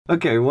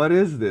Okay, what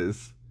is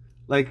this?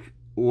 Like,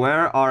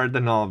 where are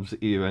the knobs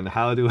even?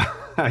 How do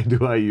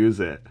I use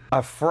it?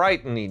 A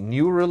frightening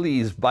new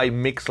release by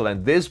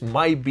McSolaar. This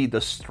might be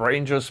the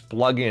strangest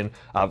plugin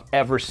I've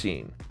ever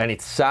seen. And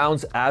it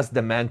sounds as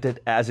demented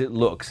as it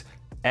looks.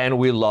 And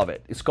we love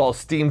it. It's called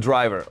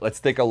SteamDriver. Let's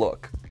take a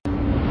look.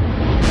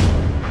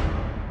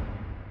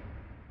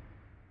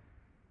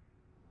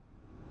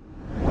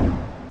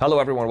 Hello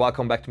everyone,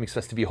 welcome back to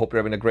MixFest TV. Hope you're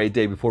having a great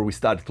day. Before we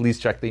start, please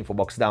check the info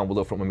box down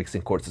below for my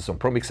mixing courses on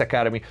Pro Mix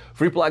Academy,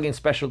 free plugin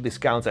special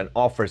discounts and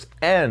offers,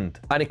 and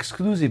an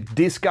exclusive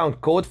discount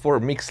code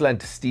for MixLand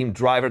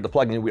SteamDriver, the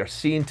plugin we are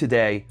seeing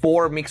today.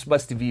 For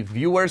MixFest TV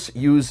viewers,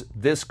 use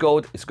this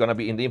code. It's gonna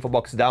be in the info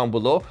box down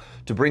below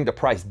to bring the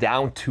price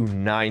down to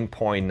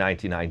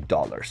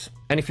 $9.99.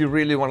 And if you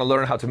really want to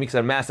learn how to mix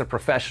and master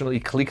professionally,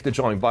 click the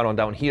join button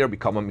down here,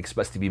 become a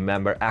MixFest TV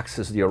member,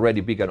 access the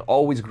already big and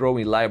always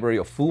growing library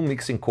of full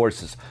mixing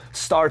courses,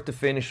 start to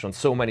finish on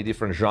so many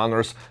different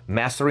genres,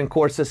 mastering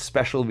courses,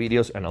 special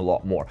videos, and a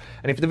lot more.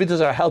 And if the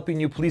videos are helping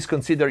you, please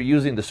consider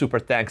using the super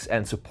thanks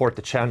and support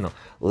the channel.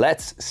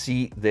 Let's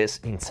see this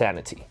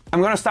insanity.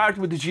 I'm gonna start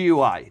with the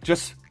GUI.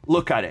 Just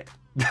look at it.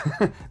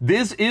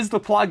 This is the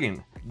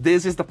plugin.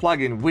 This is the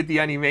plugin with the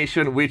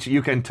animation, which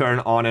you can turn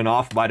on and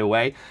off, by the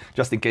way,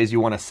 just in case you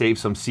want to save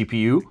some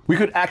CPU. We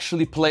could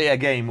actually play a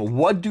game.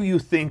 What do you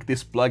think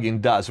this plugin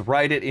does?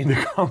 Write it in the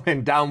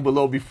comment down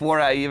below before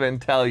I even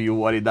tell you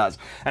what it does.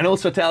 And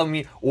also tell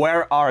me,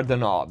 where are the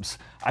knobs?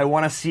 I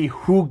want to see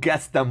who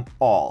gets them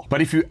all.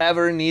 But if you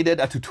ever needed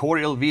a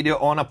tutorial video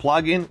on a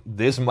plugin,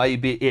 this might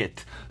be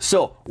it.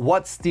 So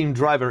what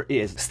SteamDriver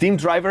is?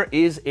 SteamDriver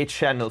is a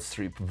channel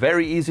strip,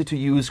 very easy to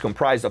use,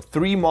 comprised of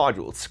 3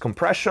 modules: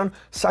 compression,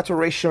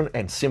 saturation,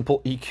 and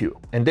simple EQ.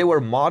 And they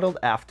were modeled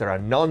after a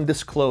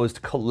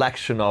non-disclosed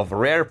collection of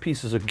rare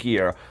pieces of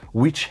gear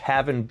which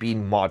haven't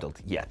been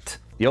modeled yet.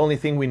 The only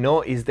thing we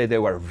know is that they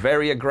were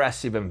very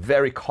aggressive and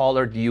very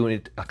colored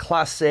unit, a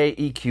Class A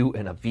EQ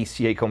and a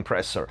VCA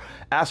compressor.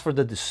 As for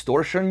the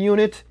distortion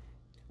unit,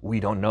 we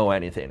don't know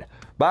anything,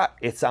 but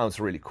it sounds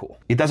really cool.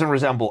 It doesn't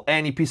resemble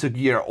any piece of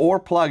gear or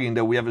plugin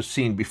that we ever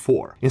seen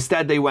before.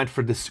 Instead, they went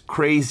for this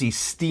crazy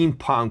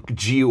steampunk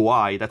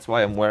GUI. That's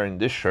why I'm wearing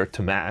this shirt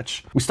to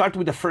match. We start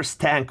with the first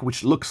tank,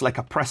 which looks like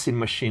a pressing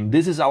machine.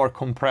 This is our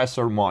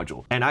compressor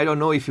module. And I don't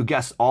know if you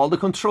guessed all the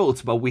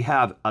controls, but we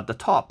have at the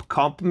top,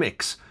 comp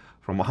mix,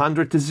 from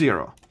 100 to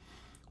 0.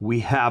 We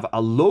have a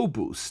low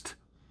boost,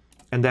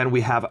 and then we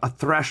have a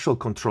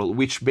threshold control,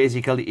 which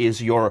basically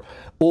is your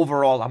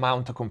overall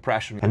amount of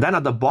compression. And then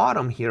at the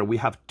bottom here, we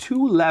have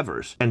 2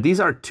 levers, and these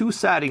are 2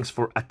 settings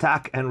for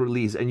attack and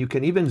release, and you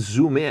can even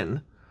zoom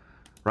in,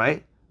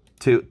 right,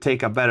 to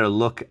take a better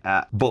look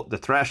at both the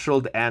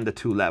threshold and the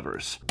 2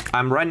 levers.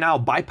 I'm right now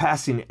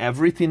bypassing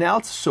everything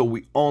else, so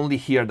we only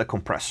hear the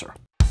compressor.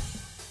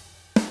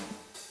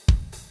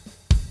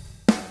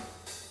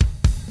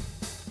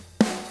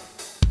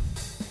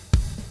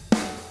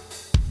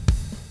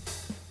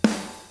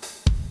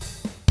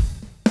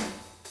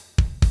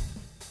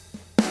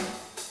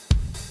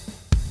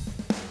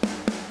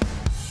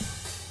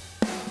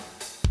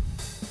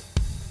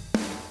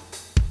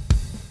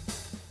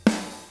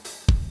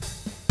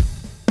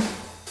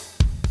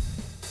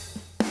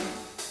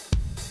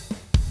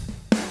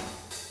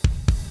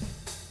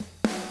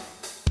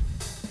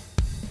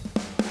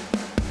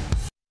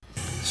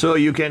 So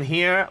you can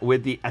hear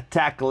with the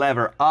attack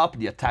lever up,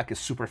 the attack is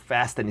super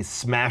fast and it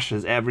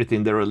smashes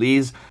everything. The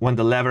release, when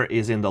the lever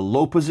is in the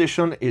low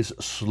position, is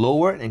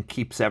slower and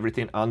keeps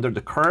everything under the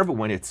curve.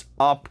 When it's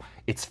up,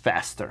 it's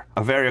faster.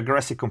 A very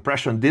aggressive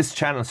compression. This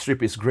channel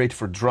strip is great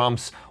for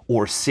drums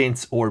or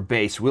synths or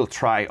bass. We'll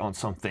try on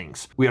some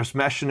things. We are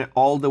smashing it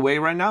all the way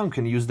right now and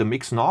can use the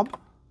mix knob.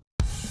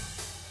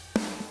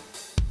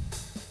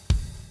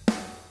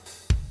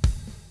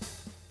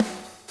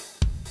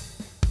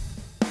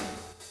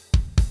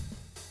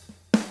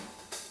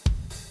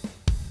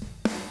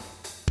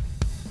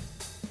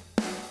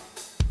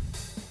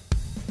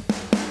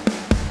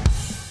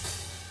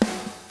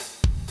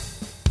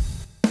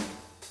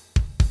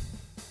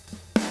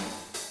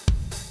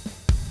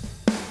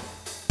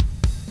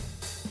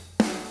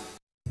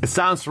 It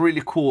sounds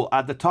really cool.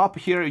 At the top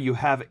here, you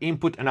have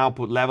input and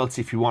output levels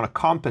if you want to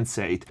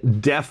compensate.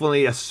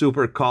 Definitely a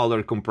super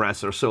colored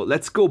compressor. So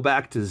let's go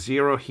back to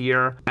 0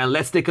 here, and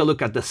let's take a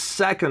look at the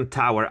second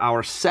tower,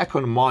 our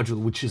second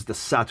module, which is the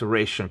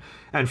saturation.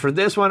 And for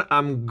this one,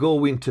 I'm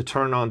going to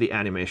turn on the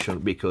animation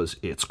because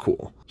it's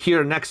cool.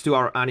 Here next to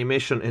our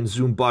animation and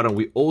zoom button,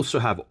 we also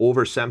have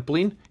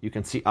oversampling. You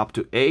can see up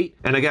to 8.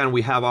 And again,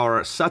 we have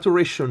our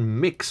saturation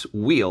mix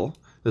wheel.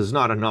 This is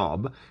not a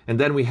knob. And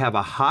then we have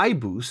a high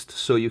boost.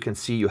 So you can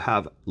see you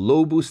have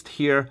low boost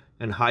here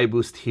and high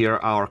boost here,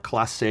 our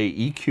Class A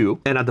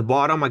EQ. And at the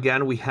bottom,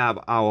 again, we have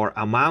our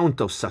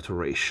amount of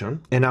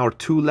saturation. And our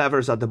 2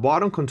 levers at the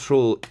bottom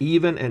control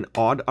even and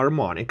odd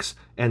harmonics.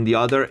 And the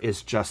other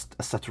is just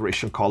a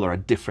saturation color, a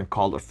different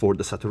color for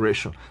the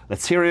saturation.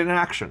 Let's hear it in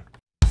action.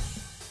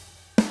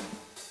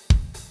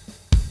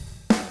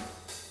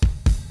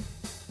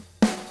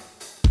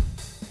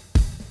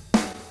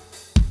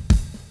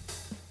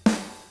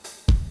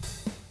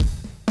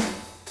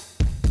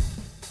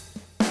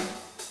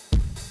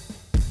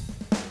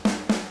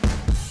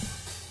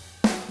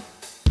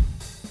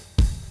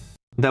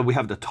 Then we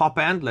have the top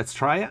end. Let's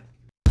try it.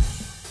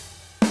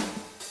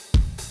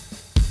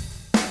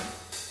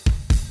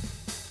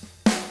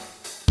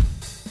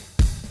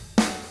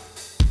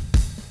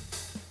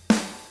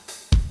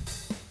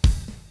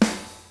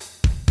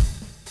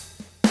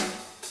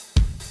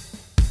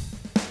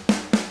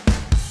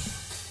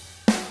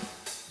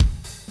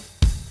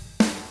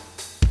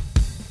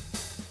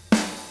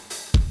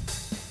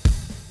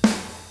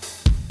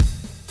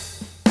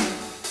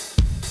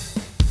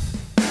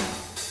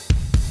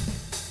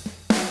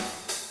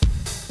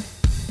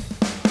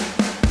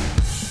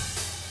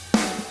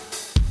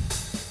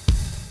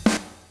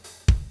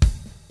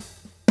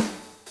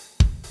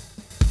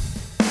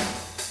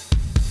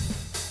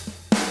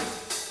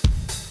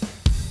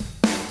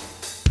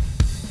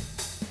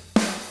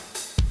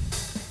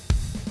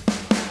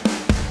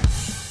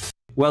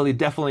 Well, it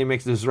definitely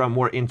makes this run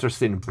more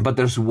interesting, but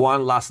there's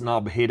one last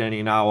knob hidden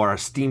in our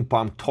steam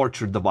pump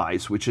torture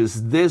device, which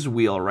is this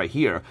wheel right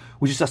here,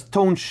 which is a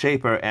tone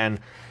shaper, and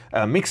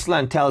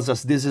MixLand tells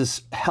us this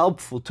is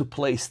helpful to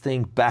place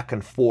things back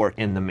and forth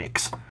in the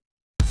mix.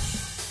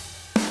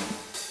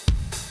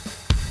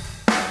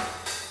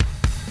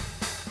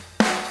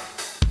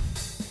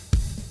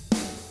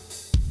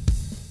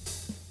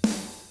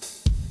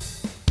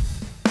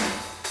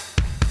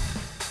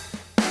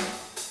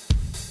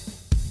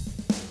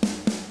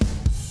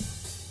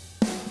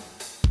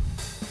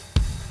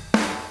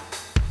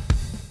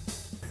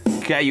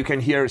 Okay, you can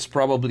hear it's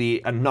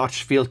probably a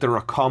notch filter,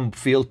 a comb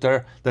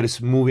filter that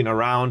is moving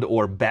around,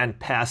 or band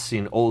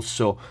passing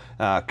also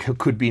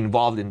could be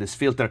involved in this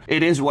filter.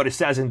 It is what it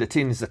says in the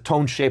tin, is a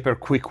tone shaper,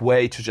 quick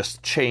way to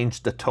just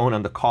change the tone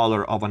and the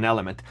color of an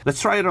element.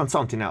 Let's try it on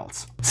something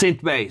else.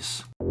 Synth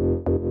bass.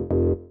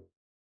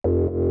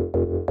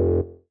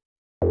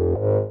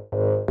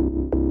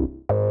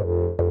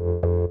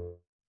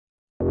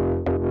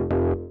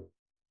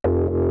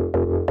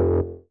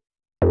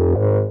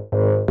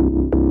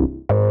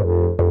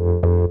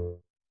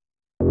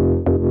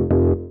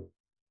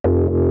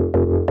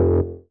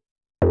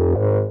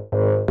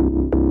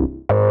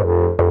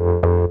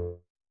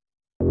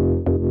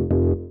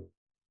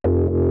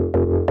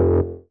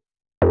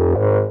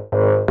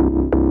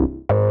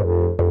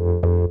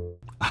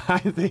 I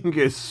think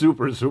it's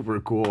super, super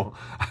cool.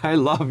 I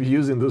love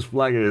using this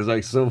plugin. It's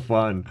like so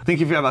fun. I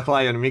think if you have a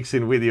client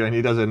mixing with you and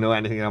he doesn't know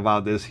anything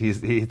about this, he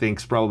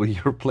thinks probably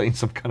you're playing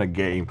some kind of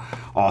game.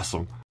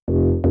 Awesome.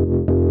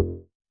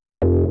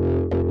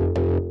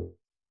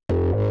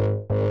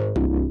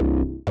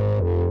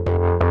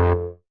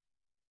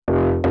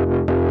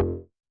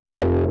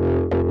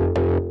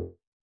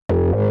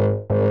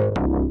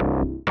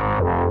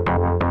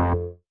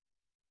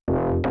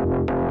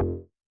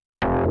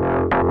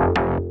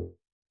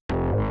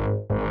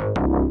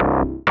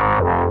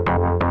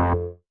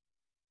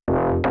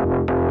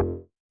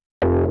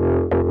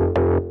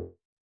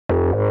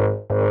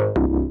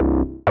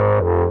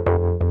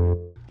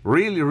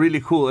 Really,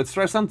 really cool. Let's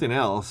try something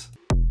else.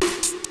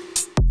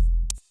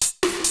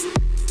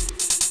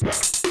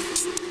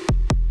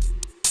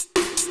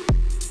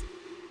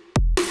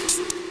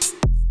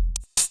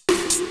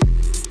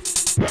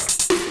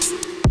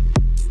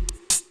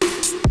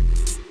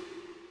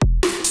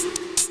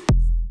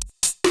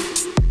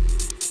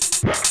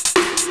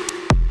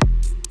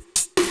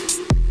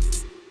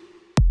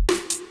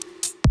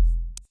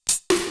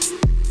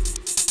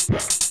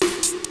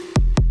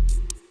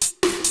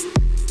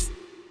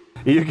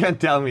 You can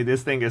tell me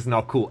this thing is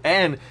not cool,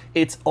 and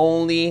it's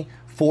only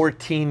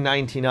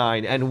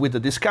 $14.99, and with the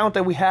discount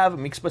that we have,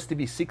 MixBus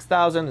TV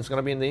 6000, it's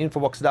gonna be in the info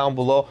box down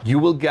below, you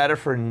will get it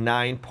for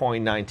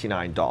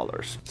 $9.99.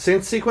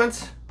 Synth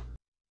sequence.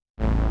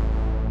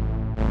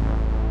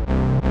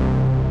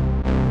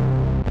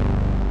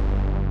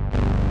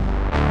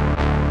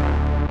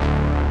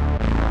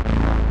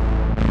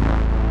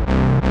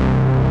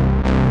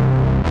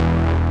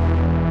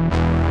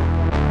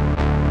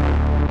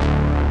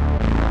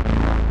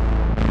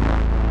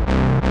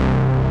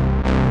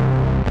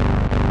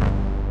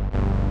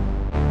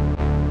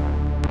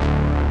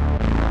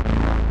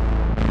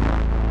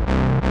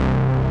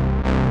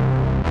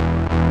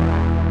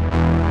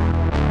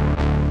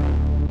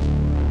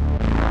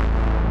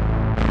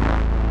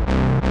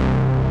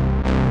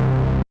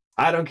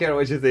 I don't care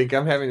what you think,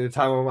 I'm having the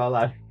time of my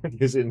life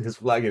using this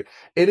plugin.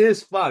 It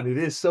is fun, it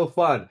is so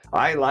fun.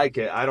 I like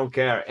it, I don't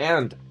care.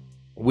 And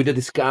with the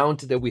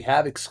discount that we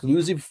have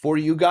exclusive for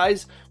you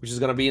guys, which is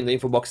gonna be in the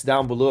info box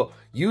down below,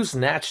 you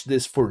snatch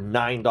this for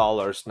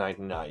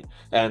 $9.99.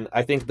 And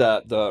I think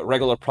the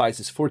regular price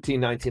is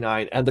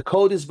 $14.99, and the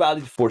code is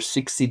valid for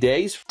 60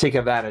 days. Take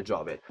advantage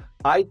of it.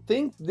 I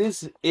think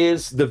this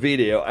is the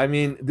video. I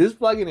mean, this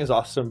plugin is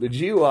awesome. The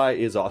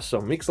GUI is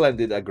awesome. MixLand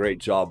did a great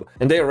job,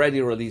 and they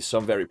already released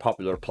some very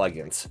popular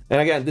plugins. And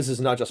again, this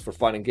is not just for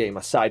fun and game.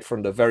 Aside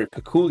from the very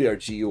peculiar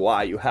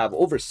GUI, you have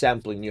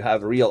oversampling, you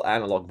have real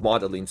analog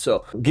modeling.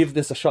 So give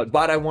this a shot.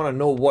 But I want to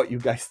know what you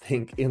guys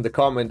think in the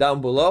comment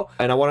down below,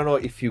 and I want to know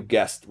if you get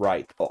guessed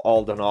right,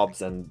 all the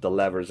knobs and the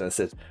levers, and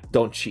said,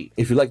 don't cheat.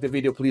 If you like the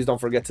video, please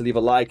don't forget to leave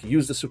a like.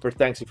 Use the super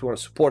thanks if you want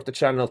to support the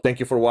channel. Thank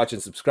you for watching.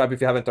 Subscribe if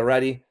you haven't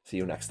already. See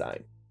you next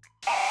time.